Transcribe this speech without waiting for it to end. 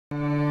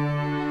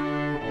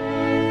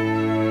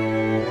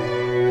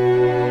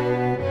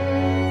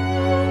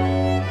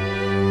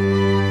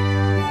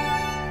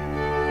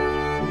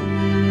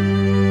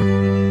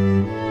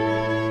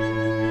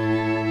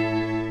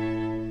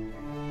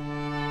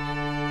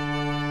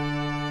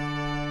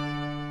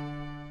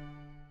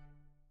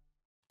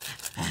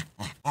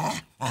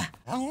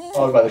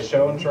followed by the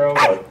show intro,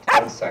 about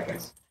 10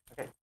 seconds.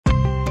 Okay.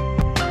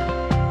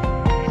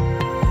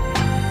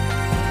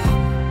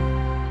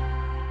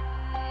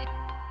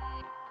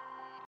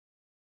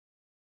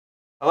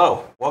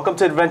 Hello, welcome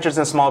to Adventures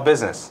in Small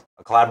Business,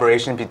 a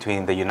collaboration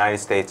between the United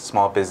States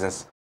Small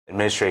Business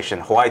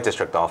Administration Hawaii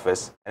District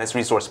Office and its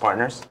resource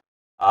partners.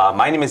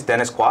 My name is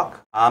Dennis Kwak.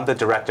 I'm the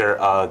director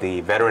of the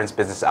Veterans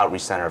Business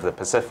Outreach Center of the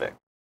Pacific.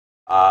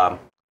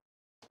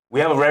 We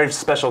have a very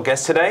special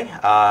guest today.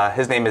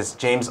 His name is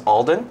James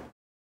Alden,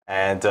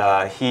 and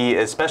he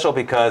is special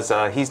because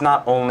he's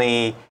not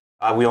only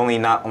we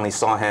not only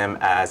saw him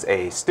as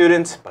a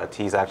student, but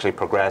he's actually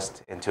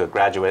progressed into a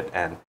graduate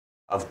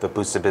of the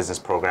Boosted Business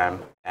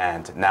Program,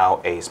 and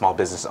now a small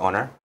business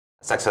owner,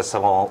 a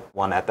successful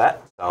one at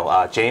that.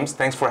 So, James,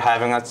 thanks for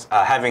having us,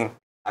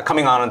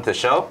 coming on the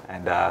show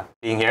and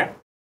being here.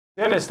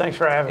 Dennis, thanks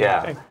for having me.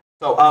 Yeah.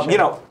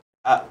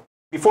 So,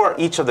 before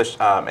each of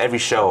the every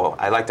show,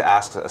 I like to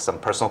ask some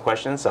personal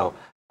questions. So,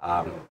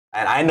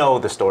 and I know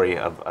the story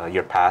of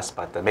your past,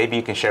 but maybe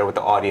you can share with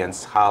the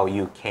audience how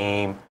you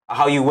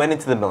went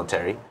into the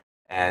military,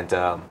 and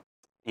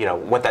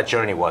what that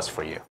journey was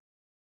for you.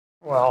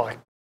 Well,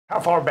 how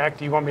far back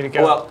do you want me to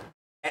go? Well,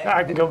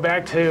 I can go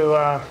back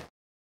to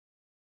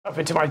up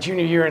into my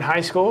junior year in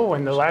high school,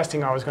 when the last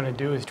thing I was going to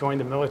do is join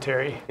the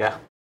military. Yeah.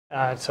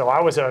 So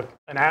I was an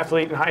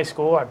athlete in high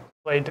school. I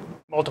played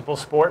multiple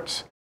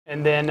sports,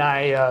 and then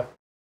I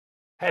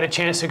had a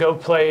chance to go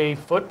play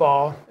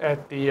football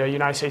at the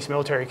United States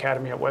Military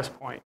Academy at West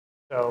Point.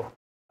 So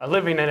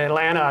living in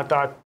Atlanta, I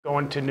thought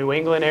going to New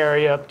England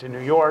area, up to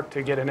New York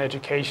to get an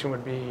education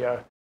would be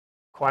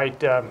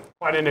quite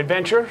an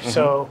adventure. Mm-hmm.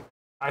 So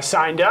I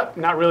signed up,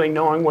 not really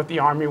knowing what the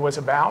Army was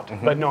about,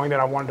 mm-hmm. but knowing that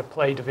I wanted to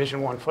play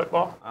Division I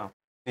football. Oh.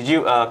 Did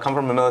you come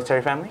from a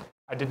military family?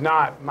 I did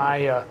not.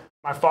 My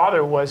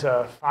father was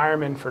a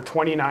fireman for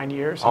 29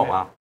 years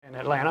in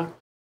Atlanta,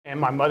 and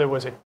my mother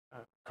was a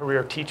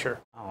career teacher.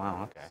 Oh,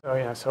 wow, okay. So,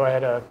 yeah, so I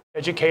had an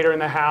educator in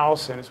the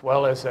house, and as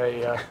well as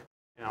a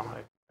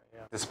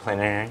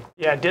disciplinarian?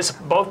 Yeah,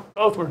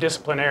 both were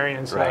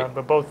disciplinarians, right.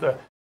 But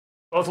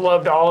both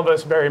loved all of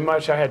us very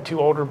much. I had two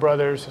older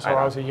brothers, so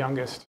I was the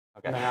youngest.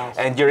 Okay.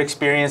 And your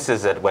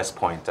experiences at West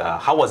Point,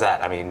 how was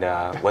that? I mean,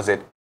 was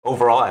it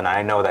overall, and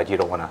I know that you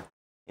don't want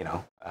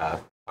to,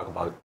 talk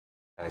about,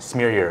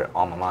 smear your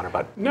alma mater,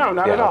 but... No,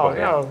 not at all,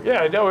 no.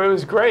 Yeah, no, it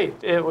was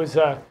great. It was,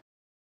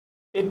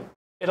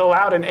 it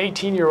allowed an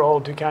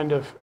 18-year-old to kind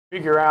of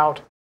figure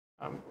out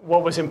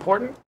what was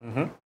important,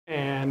 mm-hmm.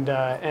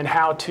 and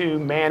how to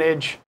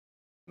manage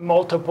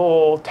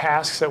multiple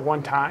tasks at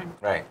one time.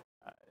 Right.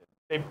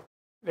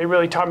 They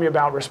really taught me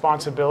about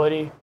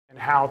responsibility and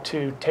how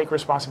to take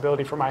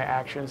responsibility for my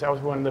actions. That was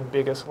one of the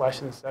biggest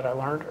lessons that I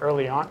learned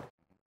early on.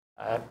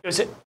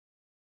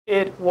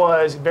 It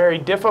was very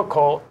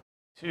difficult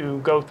to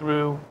go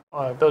through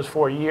those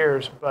 4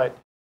 years, but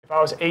if I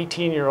was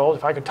 18-year-old,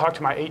 if I could talk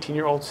to my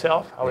 18-year-old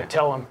self, I would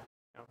tell him,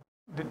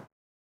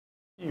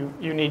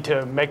 you need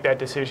to make that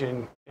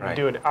decision and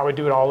do it. I would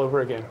do it all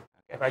over again.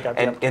 Okay. If I got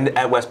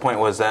at West Point,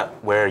 was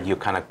that where you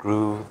kind of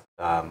grew,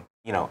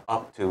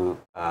 up to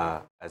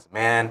as a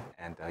man,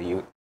 and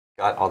you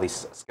got all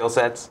these skill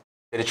sets?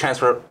 Did it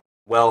transfer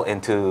well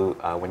into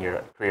when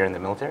your career in the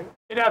military?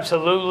 It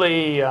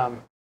absolutely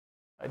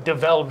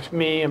developed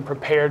me and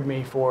prepared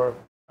me for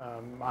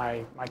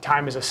my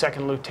time as a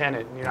second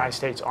lieutenant in the United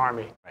States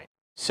Army. Right.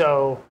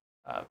 So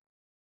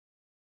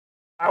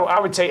I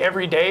would say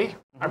every day,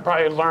 mm-hmm. I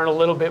probably learn a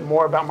little bit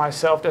more about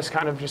myself. That's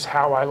kind of just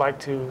how I like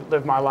to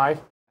live my life.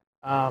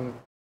 I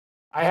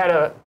had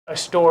a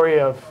story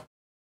of,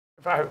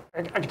 I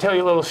can tell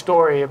you a little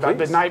story about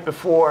the night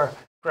before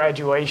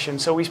graduation.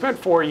 So we spent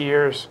 4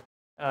 years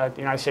at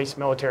the United States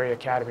Military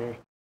Academy,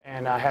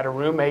 and I had a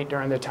roommate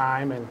during the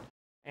time,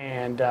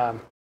 and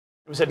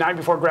it was the night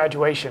before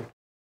graduation.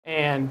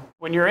 And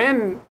when you're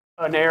in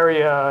an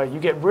area, you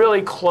get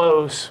really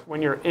close when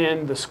you're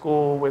in the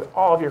school with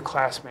all of your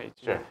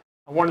classmates. Sure.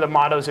 And one of the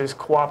mottos is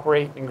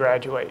cooperate and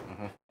graduate.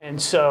 Mm-hmm. And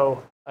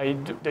so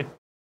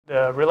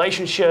the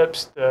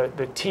relationships,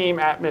 the team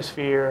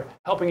atmosphere,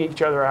 helping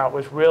each other out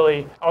was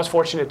really, I was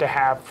fortunate to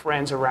have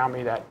friends around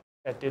me that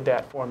did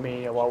that for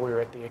me while we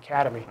were at the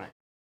academy. Right.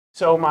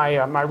 So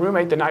my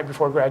roommate the night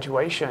before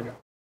graduation,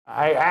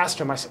 I asked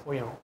him, I said,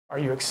 well, are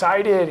you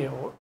excited?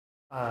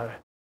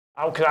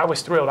 Because I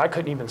was thrilled. I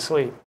couldn't even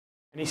sleep.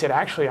 And he said,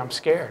 actually, I'm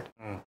scared.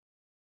 Mm.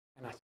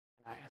 And I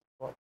asked,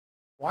 well,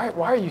 why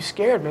are you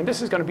scared, man?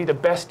 This is going to be the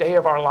best day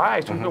of our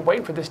lives. Mm-hmm. We've been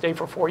waiting for this day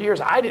for 4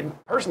 years. I didn't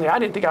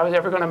think I was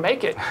ever going to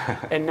make it.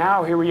 And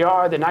now here we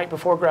are, the night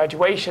before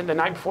graduation, the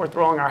night before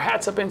throwing our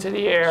hats up into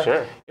the air.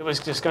 Sure. It was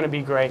just going to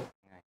be great.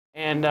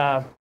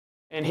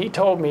 And he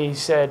told me, he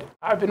said,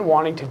 I've been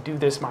wanting to do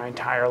this my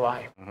entire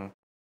life. Mm-hmm.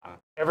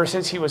 Ever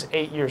since he was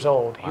 8 years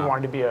old, he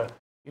wanted to be a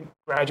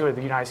graduate of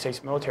the United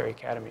States Military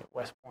Academy at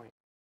West Point.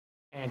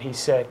 And he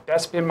said,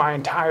 that's been my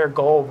entire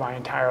goal my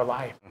entire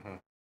life. Mm-hmm.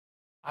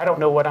 I don't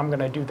know what I'm going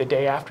to do the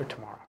day after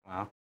tomorrow.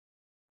 Wow.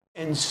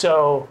 And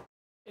so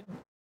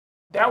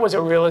that was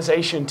a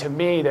realization to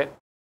me that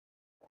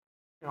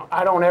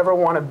I don't ever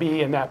want to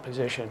be in that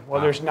position.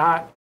 Well,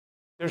 Wow.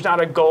 there's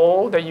not a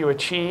goal that you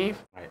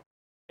achieve, Right.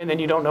 and then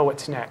you don't know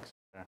what's next.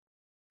 Sure.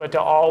 But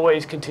to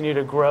always continue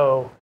to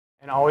grow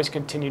and always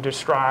continue to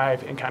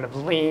strive and kind of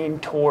lean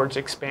towards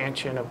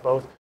expansion of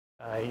both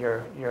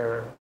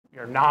your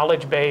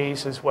knowledge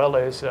base as well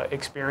as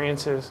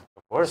experiences.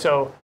 Of course.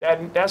 So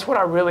that's what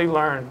I really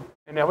learned,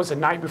 and that was the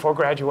night before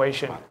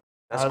graduation.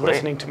 That's great.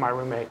 Listening to my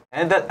roommate.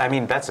 And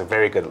that's a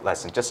very good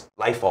lesson. Just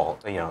life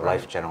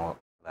life general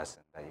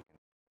lesson that you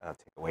can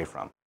take away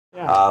from.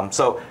 Yeah.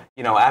 So,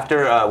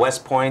 after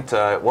West Point,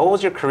 what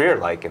was your career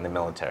like in the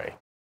military?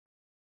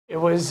 It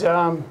was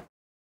it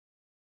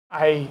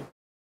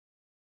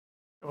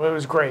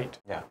was great.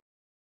 Yeah.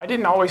 I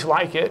didn't always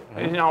like it.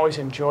 I didn't always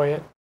enjoy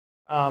it.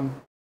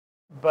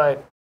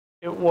 But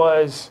it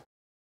was,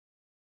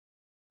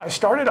 I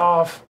started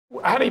off,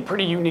 I had a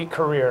pretty unique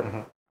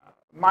career.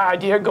 My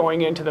idea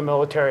going into the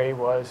military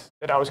was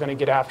that I was going to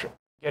get out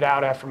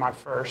after my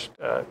first,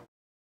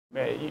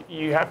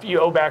 you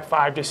owe back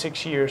 5 to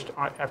 6 years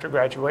after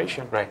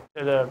graduation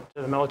to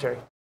the military.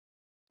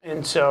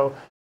 And so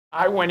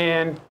I went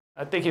in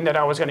thinking that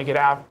I was going to get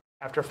out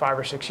after 5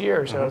 or 6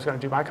 years. I was going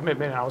to do my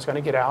commitment, and I was going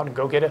to get out and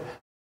go get a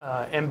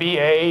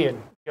MBA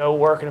and go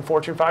work in a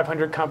Fortune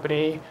 500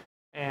 company.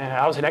 And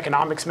I was an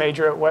economics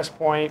major at West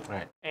Point.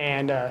 Right.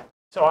 And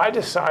so I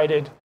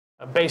decided,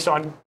 based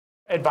on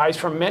advice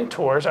from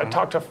mentors, I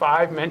talked to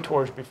 5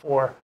 mentors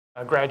before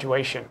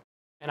graduation.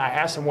 And I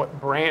asked them what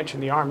branch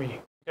in the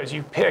Army, because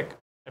you pick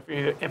if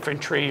you're the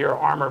infantry or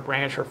armor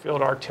branch or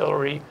field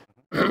artillery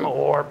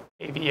or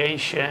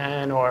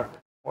aviation or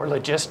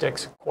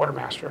logistics,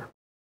 quartermaster.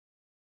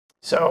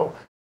 So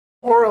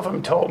 4 of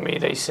them told me,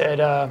 they said,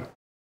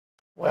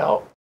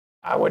 well,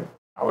 I would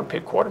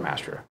pick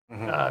quartermaster,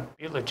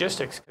 be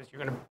logistics, because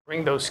you're going to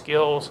bring those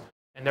skills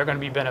and they're going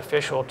to be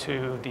beneficial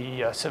to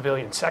the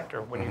civilian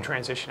sector when you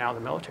transition out of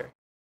the military.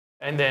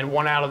 And then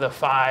 1 out of the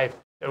 5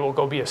 that will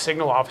go be a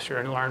signal officer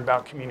and learn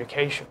about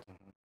communications.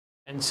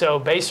 And so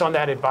based on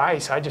that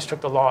advice, I just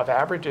took the law of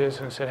averages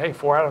and said, hey,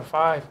 4 out of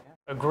 5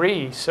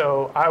 agree.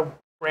 So I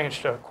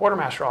branched to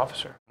quartermaster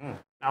officer.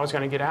 I was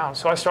going to get out.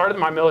 So I started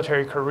my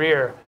military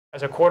career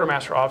as a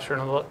quartermaster officer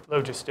and a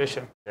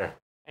logistician. Sure.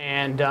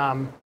 And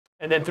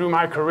then through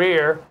my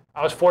career,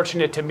 I was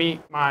fortunate to meet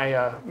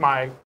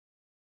my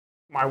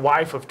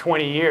wife of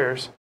 20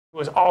 years, who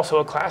was also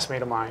a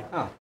classmate of mine.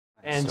 Oh,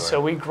 and story.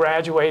 So we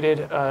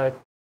graduated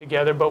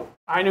together, but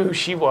I knew who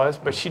she was,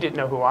 but she didn't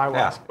know who I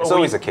was. Yeah, it's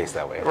always the case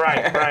that way.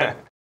 Right.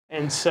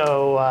 And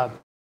so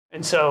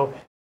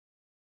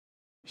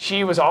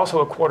she was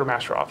also a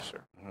quartermaster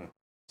officer.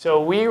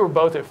 So we were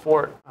both at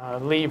Fort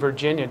Lee,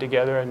 Virginia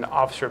together in the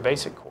officer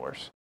basic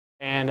course.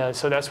 And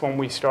so that's when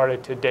we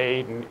started to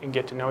date and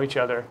get to know each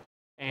other.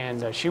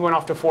 And she went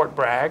off to Fort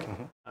Bragg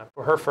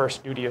for her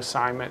first duty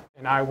assignment.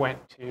 And I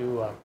went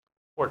to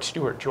Fort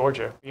Stewart,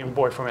 Georgia. Being a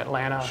boy from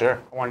Atlanta, sure.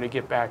 I wanted to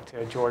get back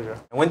to Georgia.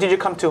 And when did you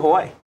come to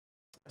Hawaii?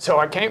 So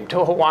I came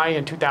to Hawaii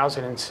in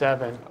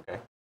 2007. Okay.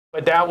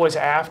 But that was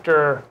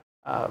after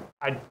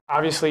I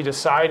obviously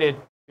decided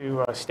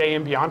to stay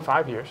in beyond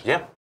 5 years.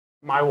 Yeah.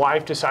 My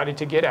wife decided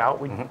to get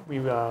out. We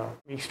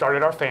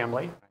started our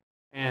family,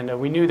 and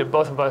we knew that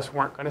both of us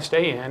weren't going to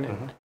stay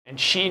in, and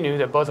she knew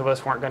that both of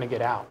us weren't going to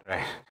get out.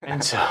 Right.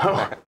 And so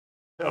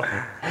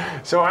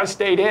I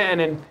stayed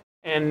in,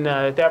 and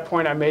at that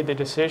point I made the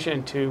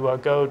decision to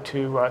go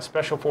to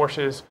Special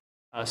Forces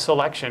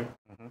selection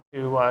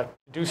to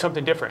do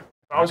something different.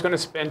 If I was going to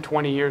spend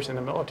 20 years in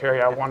the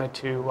military, I wanted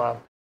to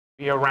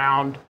be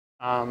around,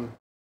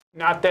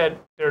 not that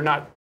they're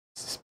not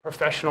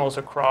professionals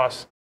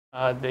across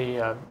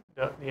the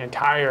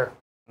entire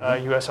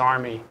U.S.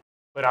 Army,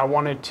 but I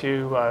wanted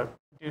to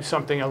do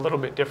something a little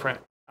bit different.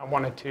 I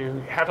wanted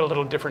to have a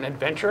little different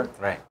adventure.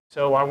 Right.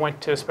 So I went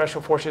to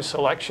Special Forces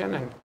selection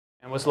and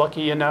was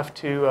lucky enough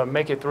to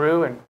make it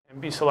through and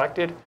be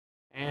selected,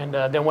 and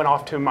then went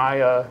off to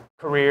my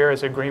career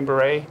as a Green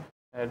Beret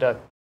at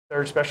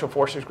 3rd Special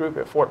Forces Group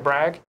at Fort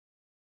Bragg.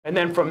 And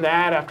then from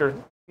that, after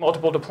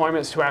multiple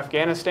deployments to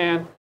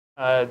Afghanistan,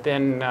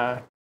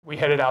 then we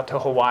headed out to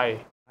Hawaii.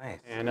 Nice.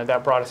 And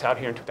that brought us out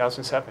here in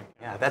 2007.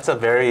 Yeah, that's a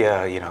very,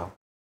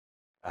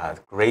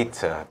 great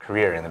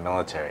career in the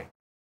military.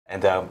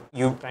 And Thank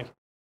you.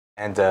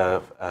 And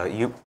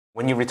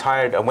when you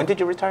retired, when did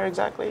you retire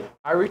exactly?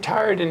 I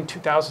retired in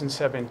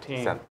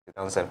 2017.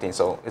 2017.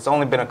 So it's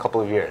only been a couple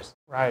of years.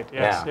 Right.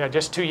 Yes. Yeah.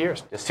 Just 2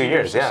 years. Just 2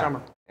 years. Yeah.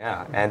 Summer.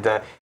 Yeah.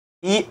 And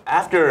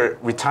after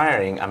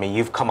retiring, I mean,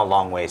 you've come a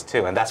long ways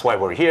too, and that's why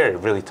we're here,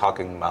 really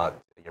talking about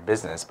your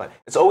business. But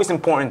it's always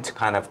important to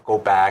kind of go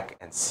back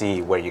and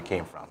see where you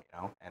came from,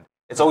 And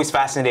it's always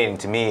fascinating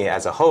to me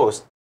as a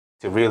host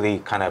to really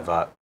kind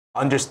of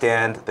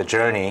understand the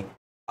journey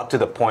up to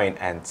the point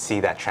and see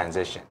that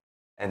transition.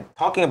 And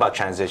talking about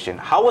transition,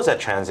 how was that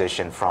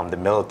transition from the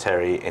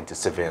military into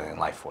civilian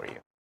life for you?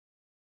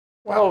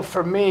 Well,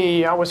 for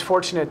me, I was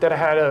fortunate that I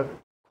had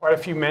quite a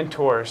few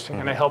mentors to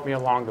kind of help me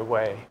along the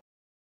way.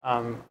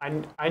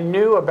 I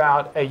knew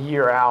about a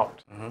year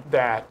out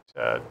that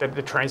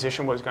the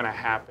transition was going to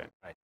happen.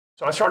 Right.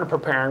 So I started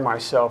preparing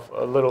myself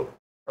a little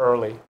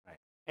early. Right.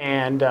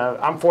 And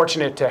I'm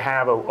fortunate to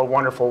have a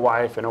wonderful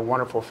wife and a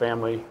wonderful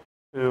family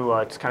who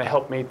just kind of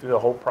helped me through the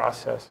whole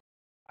process.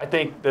 I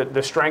think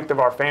the strength of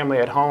our family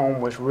at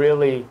home was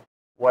really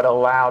what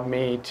allowed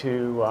me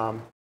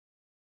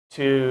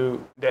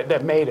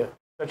that made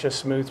such a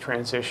smooth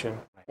transition.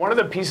 One of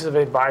the pieces of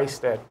advice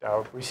that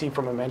I received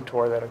from a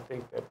mentor that I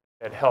think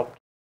that helped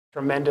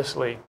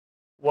tremendously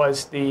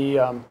was the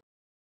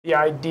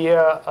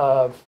idea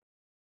of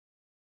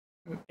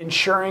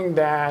ensuring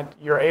that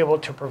you're able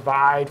to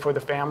provide for the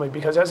family,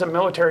 because as a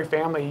military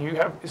family,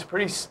 it's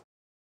pretty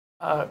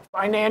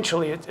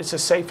financially it's a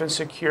safe and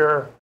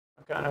secure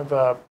kind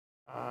of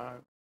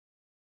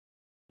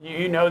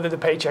you know that the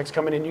paycheck's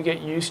coming in, you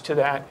get used to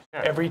that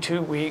every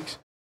 2 weeks,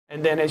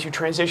 and then as you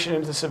transition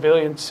into the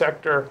civilian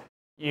sector,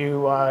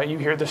 you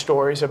hear the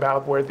stories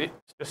about where the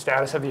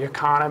status of the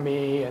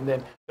economy, and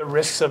then the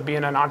risks of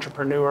being an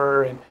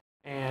entrepreneur,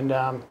 and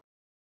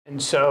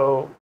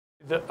so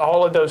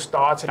all of those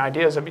thoughts and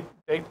ideas, I mean,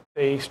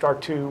 they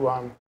start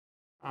to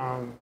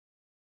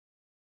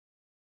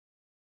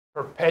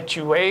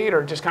perpetuate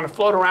or just kind of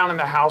float around in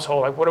the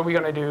household. Like, what are we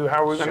going to do?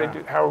 How are we going to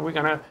do? How are we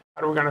going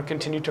to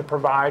continue to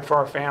provide for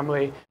our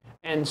family?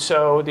 And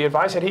so the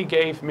advice that he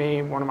gave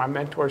me, one of my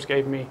mentors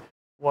gave me,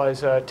 was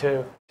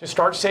to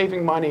start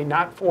saving money,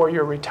 not for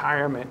your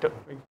retirement,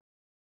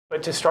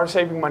 but to start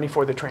saving money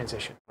for the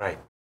transition. Right.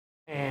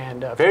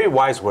 And very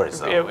wise words,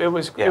 though. It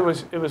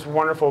was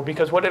wonderful,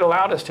 because what it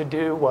allowed us to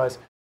do was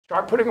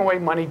start putting away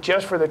money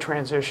just for the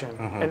transition,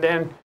 and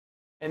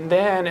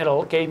then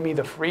it gave me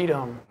the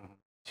freedom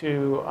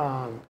to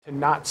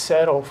not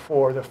settle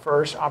for the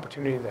first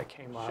opportunity that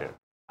came up. Sure.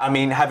 I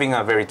mean, having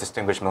a very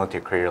distinguished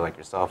military career like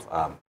yourself,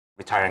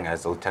 retiring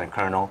as a lieutenant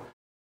colonel,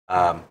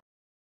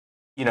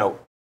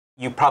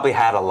 you probably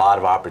had a lot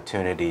of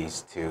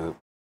opportunities to,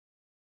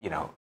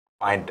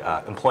 find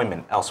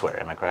employment elsewhere.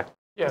 Am I correct?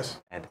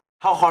 Yes. And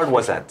how hard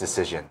was that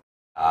decision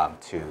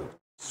to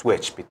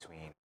switch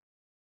between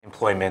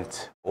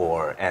employment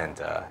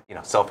and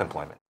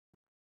self-employment?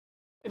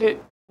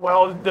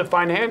 Well, the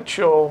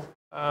financial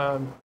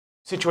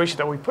situation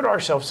that we put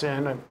ourselves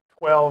in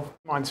 12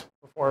 months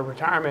before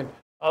retirement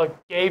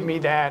gave me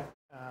that,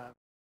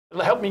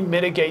 it helped me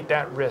mitigate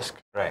that risk.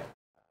 Right.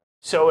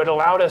 So it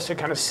allowed us to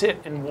kind of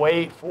sit and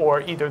wait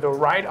for either the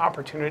right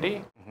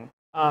opportunity,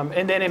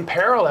 and then in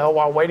parallel,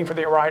 while waiting for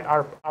the right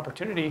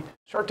opportunity,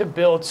 start to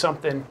build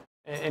something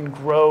and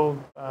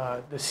grow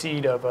the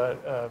seed of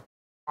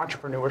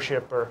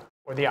entrepreneurship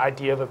or the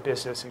idea of a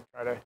business, and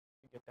try to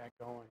get that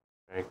going.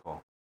 Very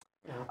cool.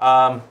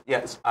 Yeah.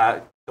 Yes,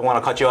 I don't want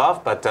to cut you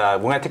off, but we're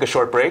going to take a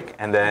short break,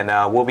 and then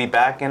we'll be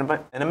back in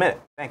a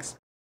minute. Thanks.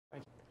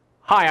 Thank you.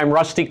 Hi, I'm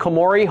Rusty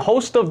Komori,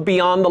 host of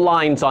Beyond the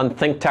Lines on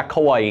ThinkTech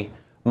Hawaii.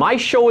 My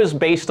show is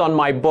based on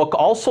my book,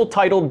 also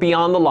titled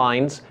Beyond the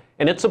Lines,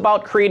 and it's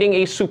about creating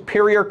a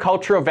superior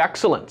culture of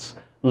excellence,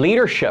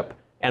 leadership,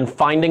 and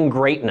finding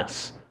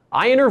greatness.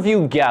 I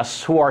interview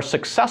guests who are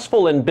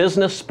successful in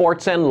business,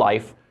 sports, and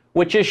life,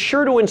 which is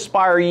sure to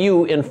inspire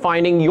you in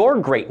finding your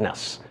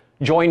greatness.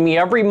 Join me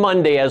every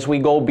Monday as we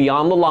go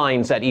Beyond the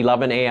Lines at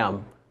 11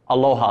 a.m.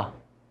 Aloha.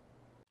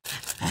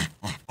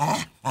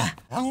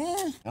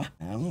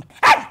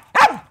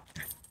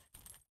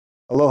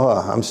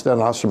 Aloha, I'm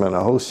Stan Osterman,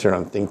 a host here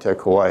on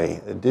ThinkTech Hawaii,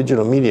 a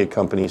digital media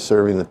company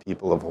serving the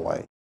people of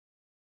Hawaii.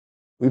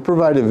 We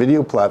provide a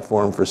video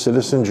platform for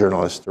citizen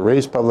journalists to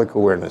raise public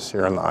awareness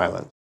here on the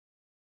island.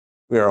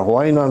 We are a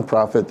Hawaii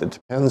nonprofit that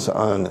depends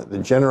on the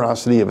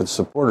generosity of its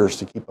supporters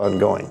to keep on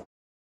going.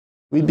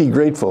 We'd be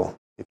grateful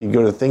if you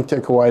go to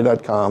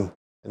thinktechhawaii.com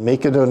and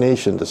make a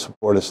donation to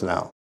support us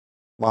now.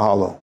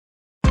 Mahalo.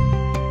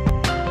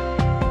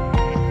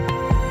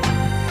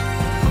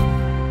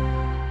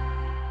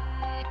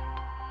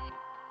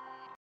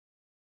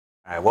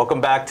 All right,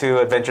 welcome back to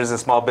Adventures in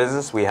Small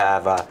Business. We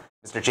have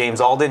Mr. James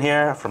Alden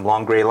here from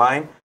Long Gray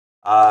Line.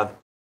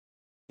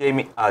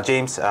 James,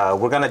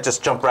 we're going to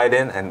just jump right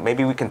in, and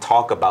maybe we can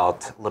talk a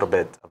little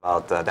bit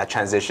about that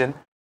transition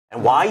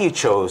and why you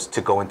chose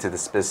to go into the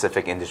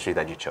specific industry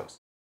that you chose.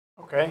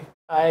 Okay.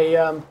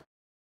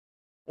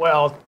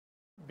 Well,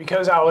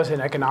 because I was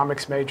an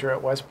economics major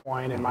at West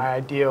Point, and my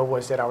idea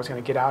was that I was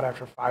going to get out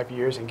after 5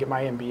 years and get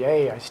my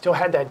MBA, I still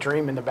had that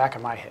dream in the back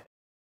of my head.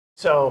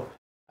 So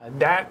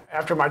that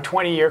after my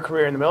 20-year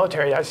career in the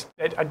military,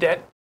 that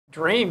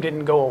dream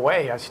didn't go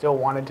away. I still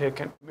wanted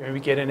to maybe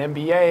get an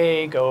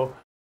MBA, go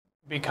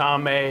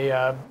become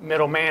a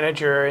middle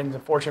manager in the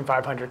Fortune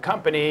 500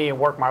 company and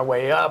work my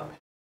way up,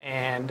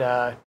 and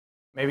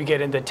maybe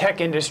get into the tech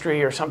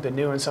industry or something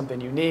new and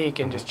something unique,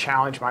 and just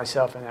challenge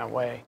myself in that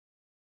way.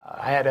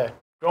 I had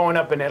growing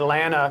up in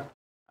Atlanta,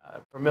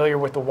 familiar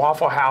with the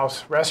Waffle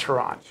House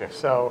restaurant. Sure.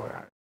 So,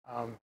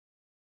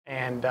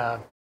 and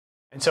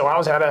so I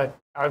was at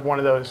one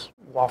of those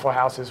Waffle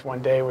Houses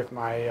one day with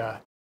my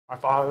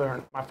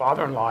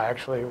father-in-law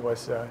actually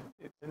was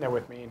in there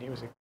with me, and he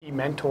was a key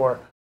mentor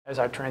as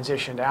I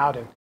transitioned out,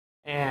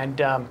 and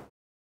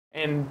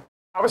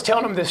I was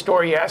telling him this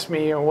story. He asked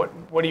me,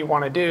 what do you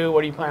want to do?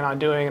 What do you plan on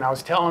doing? And I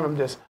was telling him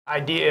this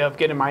idea of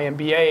getting my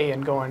MBA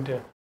and going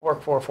to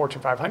work for a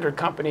Fortune 500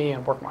 company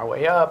and work my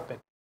way up.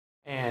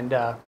 And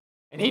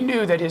he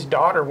knew that his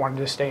daughter wanted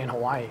to stay in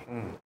Hawaii.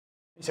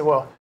 He said,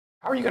 well,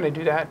 how are you going to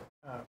do that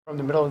from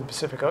the middle of the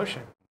Pacific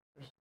Ocean?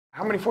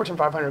 How many Fortune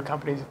 500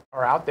 companies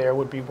are out there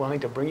would be willing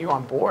to bring you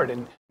on board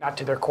and not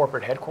to their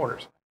corporate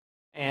headquarters?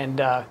 And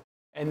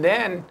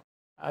then,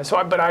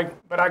 but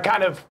I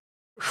kind of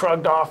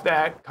shrugged off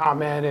that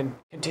comment and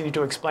continued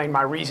to explain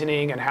my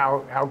reasoning and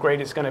how great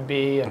it's going to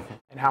be and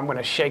how I'm going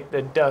to shake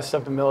the dust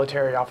of the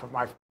military off of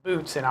my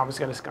boots, and I was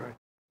going to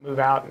move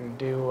out and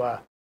do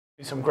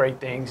some great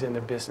things in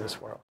the business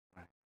world.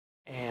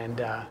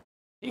 And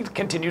he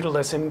continued to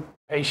listen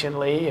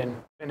patiently and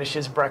finish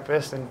his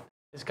breakfast and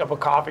his cup of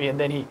coffee, and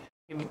then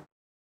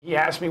he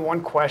asked me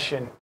one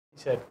question. He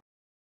said,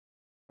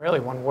 really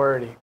one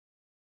word,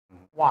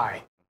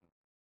 why?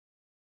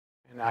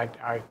 And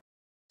I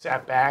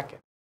sat back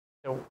and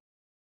said,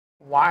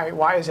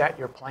 why is that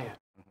your plan?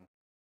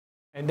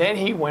 And then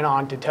he went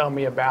on to tell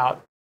me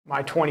about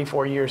my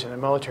 24 years in the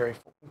military,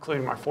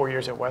 including my 4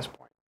 years at West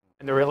Point,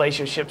 and the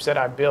relationships that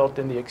I built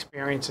and the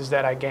experiences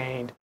that I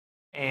gained,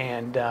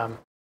 and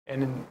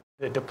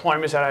the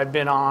deployments that I've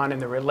been on,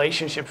 and the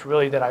relationships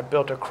really that I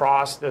built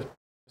across the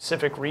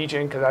Pacific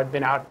region, because I've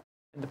been out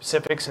in the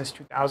Pacific since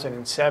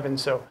 2007,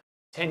 so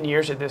 10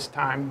 years at this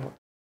time,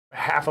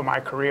 half of my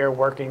career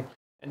working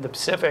in the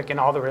Pacific, and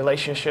all the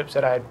relationships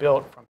that I had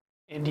built from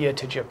India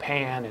to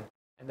Japan,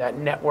 and that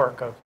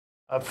network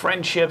of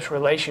friendships,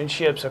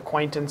 relationships,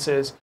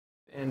 acquaintances,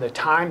 and the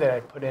time that I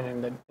put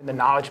in the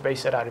knowledge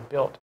base that I had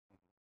built.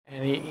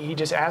 And he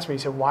just asked me, he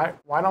said,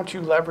 why don't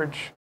you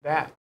leverage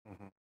that?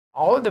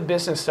 All of the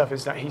business stuff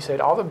is done. He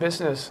said, all the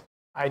business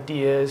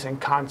ideas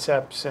and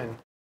concepts and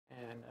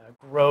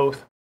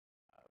growth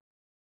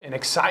and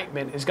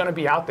excitement is going to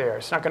be out there.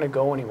 It's not going to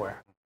go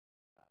anywhere.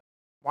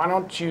 Why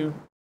don't you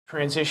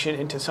transition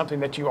into something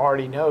that you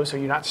already know so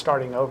you're not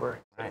starting over?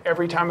 Right.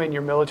 Every time in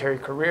your military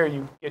career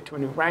you get to a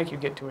new rank, you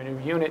get to a new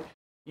unit,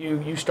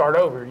 you start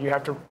over. You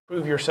have to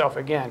prove yourself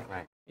again.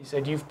 Right. He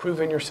said, you've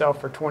proven yourself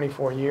for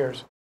 24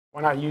 years.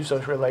 Why not use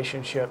those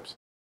relationships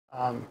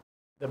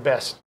the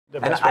best way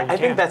you can? I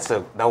think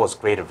that was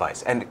great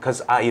advice. And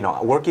because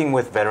working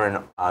with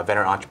veteran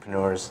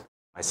entrepreneurs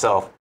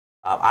myself,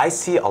 I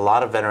see a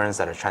lot of veterans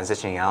that are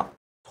transitioning out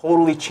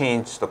totally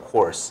change the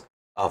course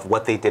of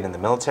what they did in the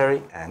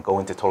military and go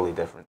into totally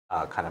different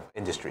kind of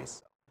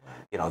industries.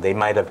 They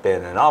might have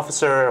been an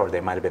officer or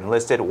they might have been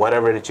enlisted,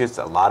 whatever they choose.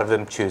 A lot of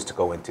them choose to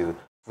go into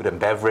food and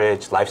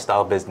beverage,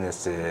 lifestyle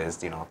businesses,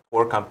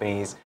 tour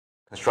companies,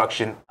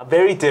 construction,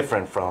 very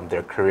different from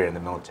their career in the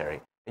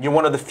military. And you're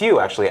one of the few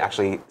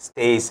actually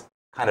stays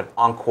kind of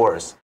on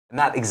course.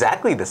 Not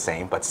exactly the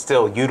same, but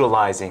still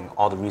utilizing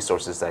all the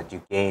resources that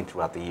you gained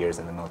throughout the years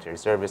in the military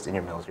service,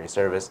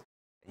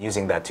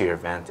 using that to your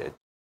advantage.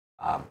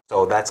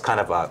 So that's kind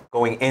of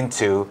going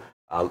into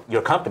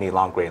your company,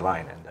 Long Gray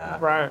Line.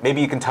 And right.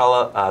 Maybe you can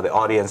tell the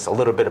audience a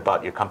little bit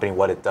about your company,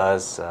 what it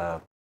does,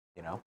 how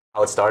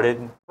it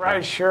started.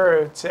 Right, sure.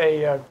 It's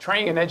a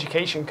training and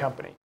education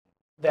company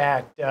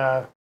that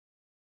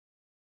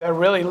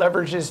really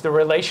leverages the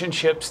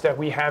relationships that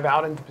we have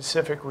out in the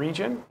Pacific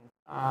region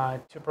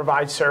to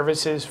provide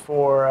services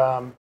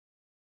for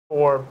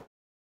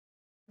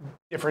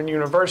different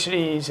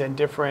universities and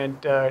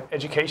different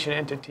education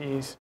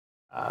entities.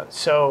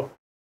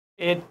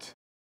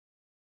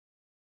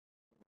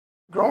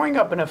 Growing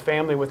up in a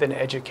family with an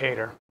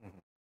educator,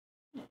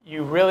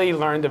 you really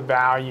learn the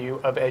value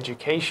of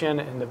education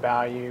and the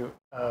value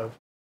of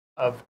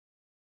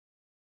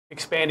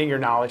expanding your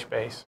knowledge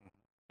base.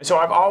 And so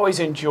I've always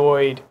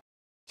enjoyed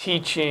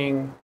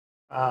teaching,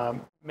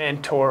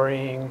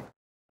 mentoring,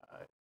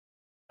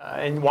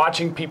 and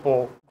watching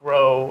people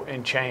grow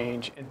and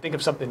change and think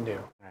of something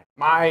new.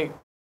 Right.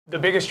 The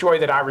biggest joy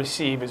that I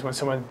receive is when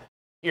someone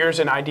hears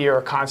an idea or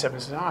a concept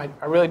and says, "Oh,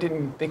 I really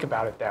didn't think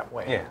about it that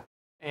way." Yeah.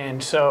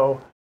 And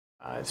so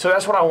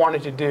that's what I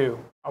wanted to do.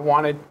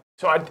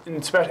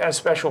 As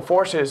Special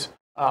Forces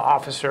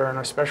officer and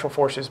a Special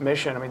Forces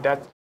mission, I mean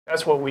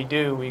that's what we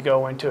do. We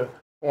go into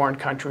foreign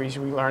countries,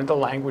 we learn the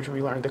language,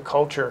 we learn the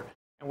culture,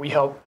 and we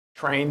help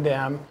train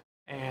them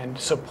and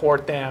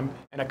support them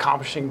in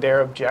accomplishing their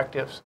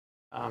objectives.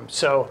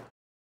 So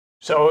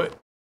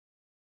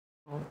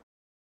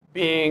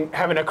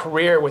having a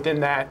career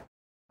within that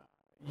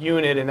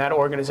unit in that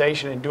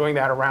organization and doing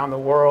that around the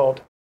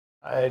world,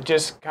 it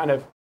just kind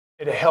of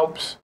it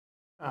helps.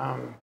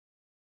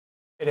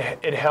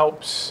 It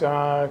helps.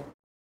 Not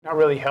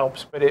really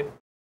helps, but it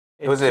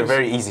was a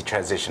very easy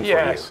transition for you.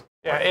 Yes,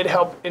 yeah, it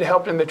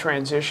helped in the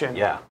transition.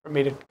 Yeah. For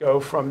me to go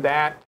from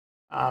that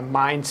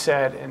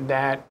mindset and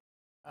that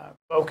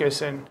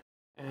focus and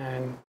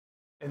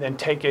then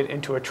take it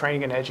into a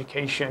training and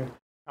education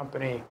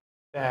company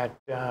that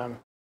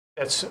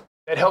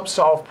helps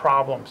solve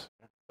problems.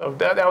 So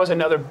that was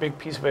another big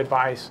piece of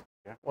advice,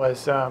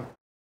 was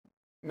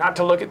not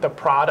to look at the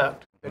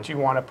product that you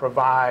want to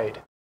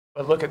provide,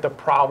 but look at the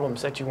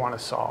problems that you want to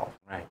solve.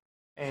 Right.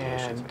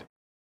 And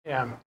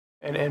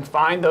and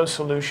find those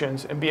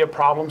solutions and be a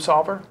problem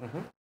solver.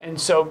 And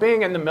so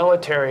being in the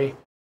military,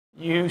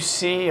 you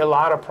see a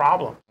lot of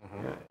problems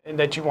and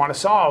that you want to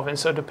solve. And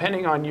so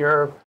depending on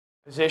your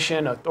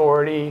position,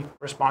 authority,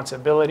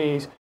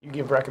 responsibilities, you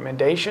give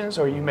recommendations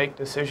or you make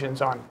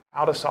decisions on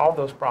how to solve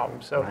those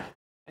problems. So,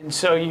 and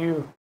so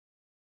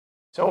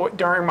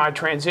during my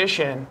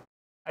transition,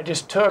 I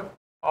just took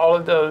all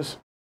of those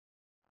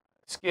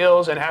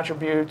skills and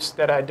attributes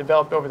that I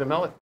developed over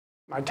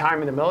my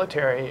time in the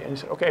military and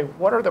said, okay,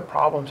 what are the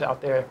problems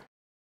out there?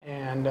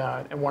 And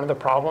one of the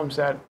problems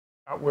that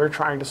we're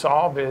trying to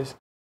solve is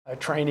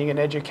training and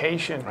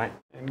education,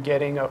 and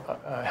getting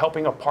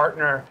helping a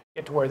partner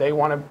get to where they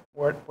want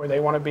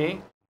to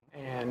be,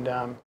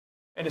 and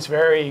it's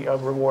very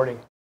rewarding.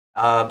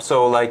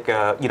 So like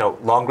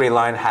Long Gray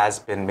Line has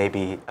been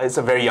it's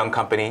a very young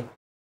company,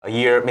 a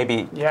year,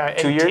 maybe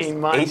 2 years,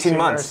 18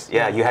 months.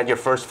 Yeah, you had your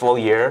first full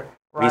year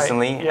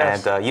recently,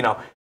 yes. And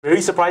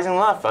very surprising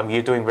enough,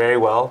 you're doing very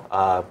well.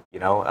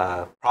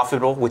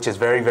 Profitable, which is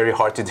very, very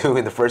hard to do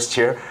in the first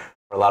year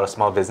for a lot of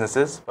small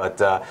businesses. But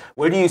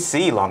where do you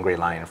see Long Gray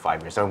Line in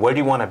 5 years? I mean, where do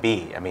you want to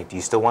be? I mean, do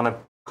you still want to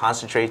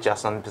concentrate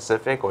just on the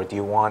Pacific, or do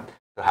you want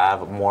to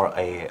have more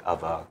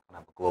of a kind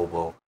of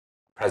global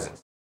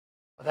presence?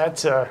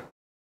 That's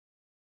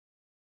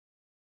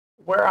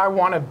where I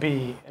want to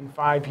be in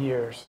 5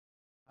 years.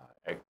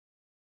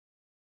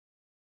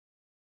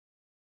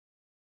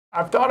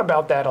 I've thought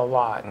about that a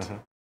lot.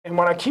 And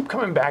what I keep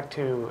coming back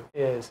to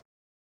is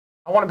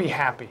I want to be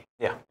happy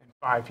in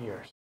 5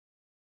 years.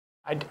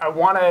 I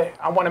want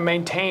to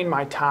maintain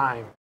my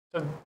time.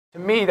 So to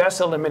me, that's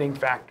a limiting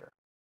factor.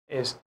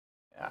 Is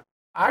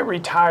I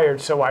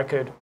retired so I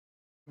could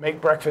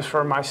make breakfast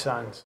for my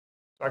sons,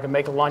 so I could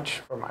make lunch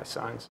for my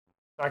sons,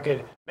 so I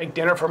could make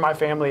dinner for my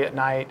family at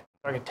night,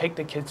 so I could take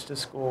the kids to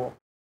school.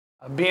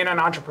 Being an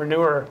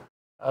entrepreneur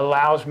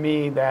allows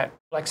me that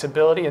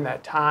flexibility and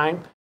that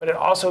time, but it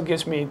also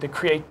gives me the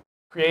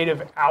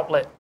creative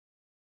outlet.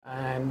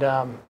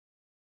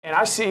 And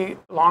I see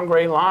Long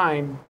Gray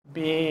Line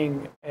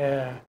being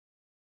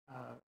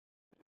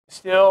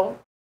still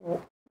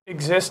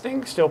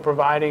existing, still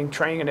providing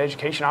training and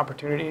education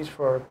opportunities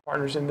for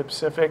partners in the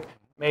Pacific.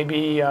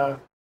 Maybe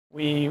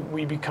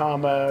we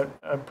become a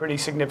pretty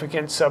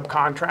significant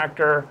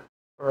subcontractor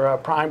for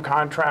prime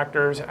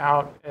contractors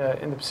out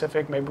in the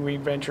Pacific. Maybe we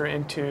venture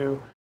into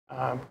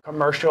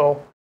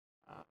commercial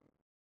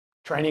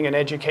training and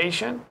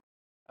education.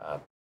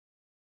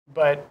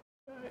 But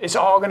it's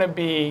all going to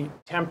be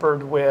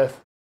tempered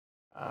with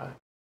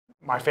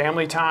my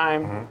family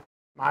time,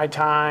 my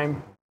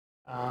time,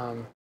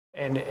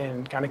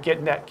 and kind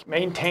of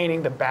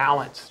maintaining the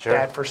balance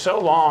that for so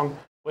long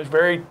was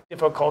very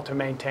difficult to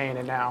maintain,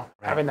 and now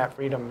having that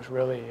freedom is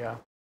really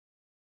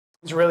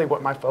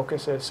what my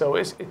focus is. So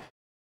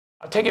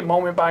I'll take it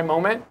moment by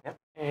moment,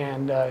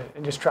 and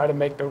just try to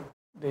make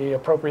the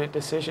appropriate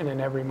decision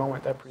in every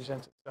moment that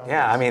presents itself.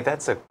 Yeah, I mean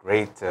that's a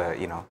great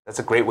that's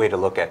a great way to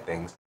look at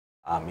things.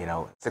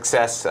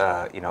 Success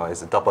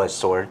is a double-edged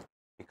sword,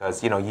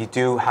 because you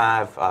do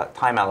have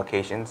time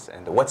allocations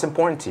and what's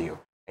important to you.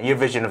 And your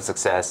vision of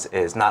success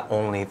is not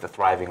only the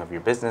thriving of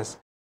your business,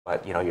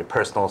 but your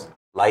personal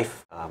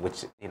life,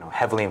 which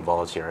heavily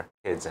involves your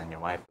kids and your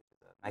wife.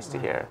 Nice to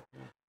hear.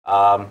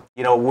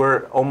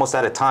 We're almost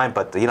out of time,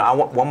 but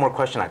one more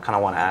question I kind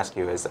of want to ask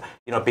you is,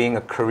 being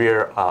a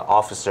career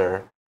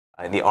officer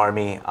in the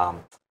Army,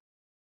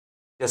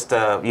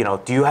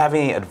 do you have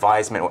any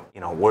advisement,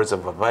 words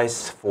of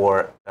advice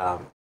for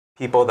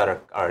people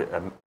that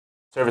are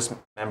service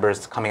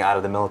members coming out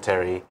of the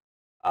military,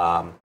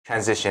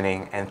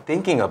 transitioning and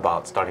thinking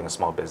about starting a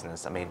small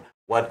business? I mean,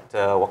 what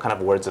kind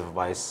of words of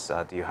advice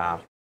do you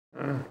have?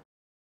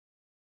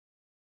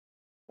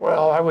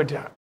 Well, I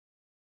would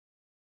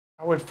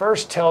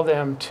first tell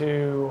them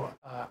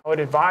I would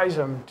advise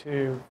them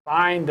to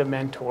find a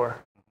mentor.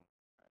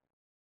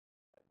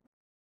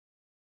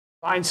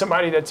 Find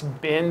somebody that's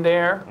been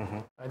there,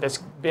 that's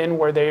been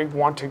where they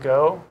want to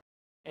go,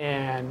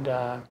 and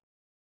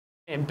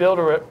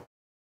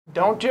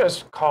don't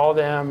just call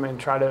them and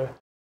try to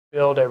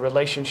build a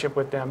relationship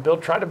with them.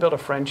 Try to build a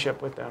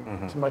friendship with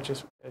them as much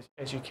as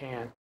you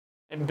can,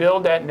 and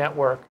build that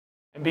network,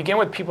 and begin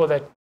with people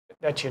that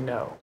you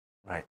know.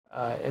 Right.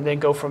 And then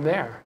go from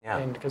there. Yeah.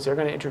 And because they're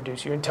going to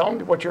introduce you and tell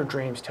them what your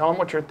dreams, tell them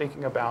what you're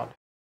thinking about,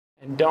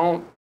 and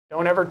don't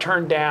ever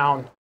turn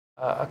down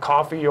a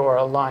coffee or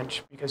a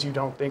lunch because you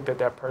don't think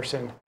that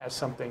person has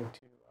something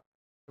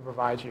to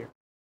provide you.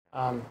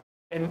 And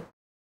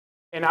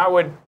I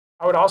would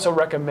also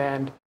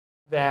recommend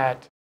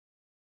that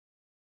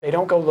they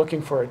don't go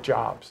looking for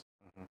jobs.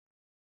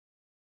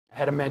 I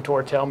had a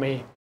mentor tell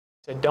me,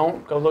 said,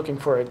 don't go looking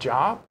for a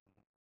job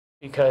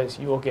because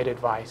you will get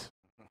advice.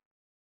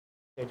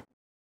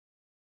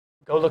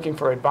 Go looking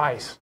for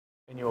advice,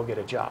 and you will get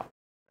a job.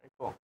 Very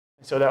cool.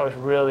 And so that was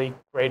really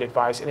great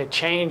advice, and it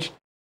changed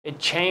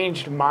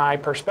my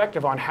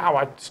perspective on how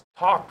I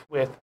talked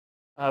with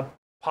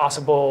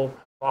possible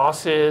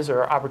bosses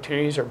or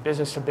opportunities or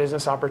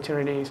business-to-business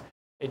opportunities.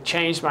 It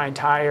changed my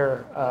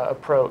entire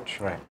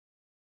approach. Right.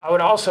 I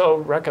would also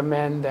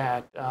recommend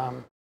that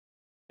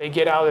they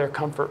get out of their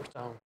comfort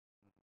zone.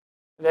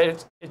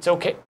 That it's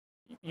okay.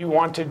 you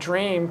want to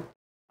dream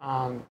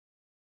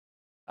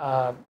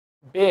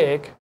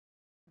big,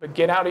 but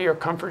get out of your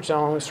comfort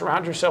zone,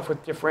 surround yourself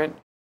with different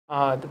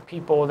the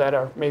people that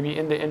are maybe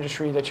in the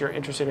industry that you're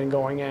interested in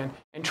going in,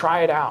 and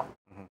try it out.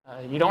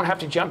 You don't have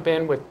to jump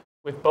in with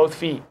both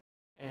feet,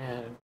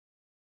 and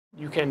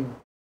you can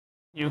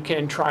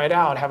try it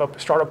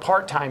out. Start a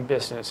part-time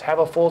business, have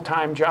a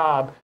full-time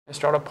job, and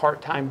start a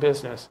part-time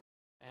business.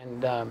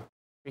 And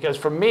because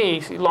for me,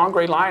 see, Long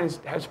Gray Lines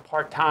has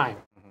part-time,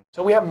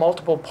 so we have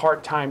multiple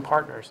part-time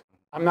partners.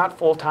 I'm not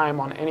full-time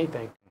on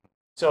anything,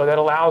 so that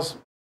allows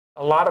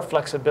a lot of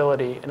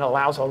flexibility and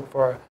allows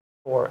for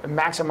it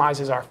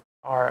maximizes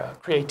our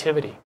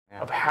creativity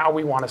of how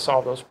we want to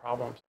solve those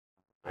problems.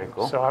 Very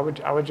cool. So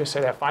I would just say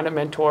that find a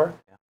mentor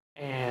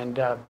and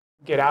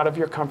get out of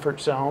your comfort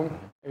zone.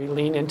 Maybe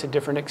lean into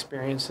different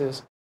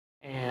experiences,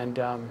 and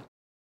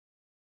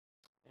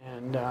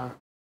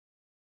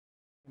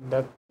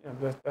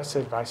that's the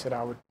advice that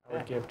I would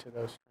give to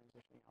those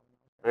transitioning.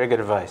 Very good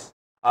advice.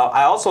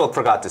 I also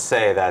forgot to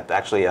say that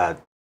actually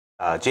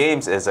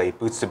James is a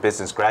Boots to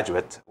Business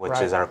graduate,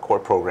 which is our core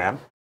program.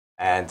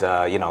 And,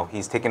 you know,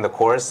 he's taken the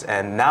course,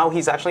 and now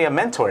he's actually a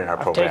mentor in our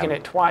program. I've taken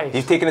it twice.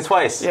 You've taken it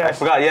twice? Yes. I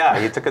forgot, yeah,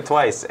 you took it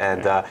twice.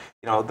 And,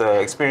 you know, the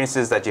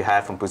experiences that you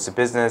had from Boots to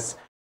Business,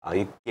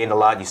 you gained a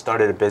lot, you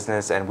started a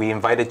business, and we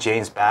invited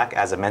James back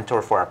as a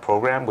mentor for our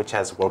program, which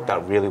has worked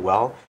out really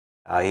well.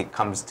 He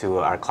comes to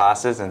our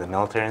classes in the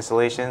military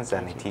installations,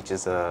 and he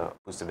teaches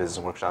Boots to Business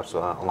workshops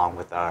along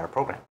with our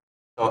program.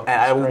 So,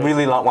 and I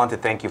really want to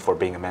thank you for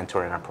being a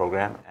mentor in our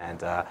program,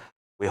 and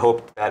we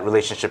hope that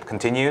relationship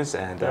continues,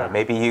 and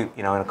maybe you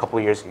know, in a couple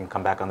of years, you can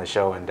come back on the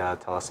show and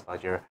tell us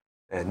about your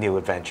new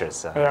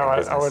adventures.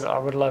 I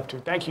would love to.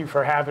 Thank you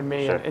for having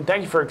me, and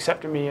thank you for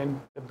accepting me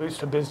in the Boots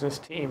to Business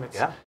team.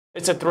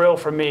 It's a thrill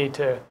for me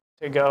to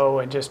go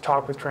and just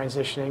talk with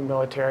transitioning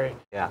military,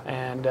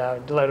 and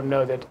to let them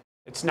know that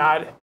it's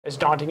not as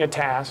daunting a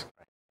task,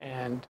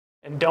 and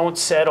don't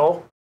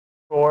settle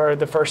for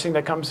the first thing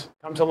that comes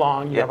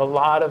along. You have a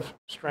lot of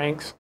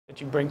strengths that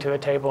you bring to the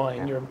table,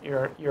 and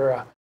you're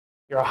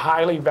a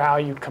highly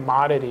valued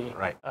commodity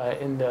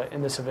in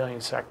the civilian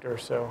sector.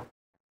 So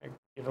I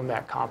give them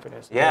that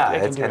confidence. Yeah,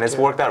 and it's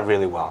worked out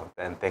really well,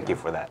 and thank you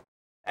for that.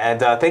 And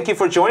thank you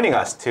for joining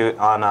us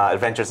on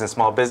Adventures in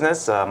Small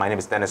Business. My name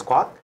is Dennis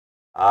Kwak.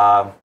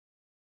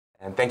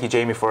 And thank you,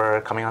 Jamie,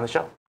 for coming on the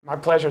show. My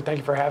pleasure. Thank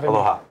you for having me.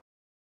 Aloha.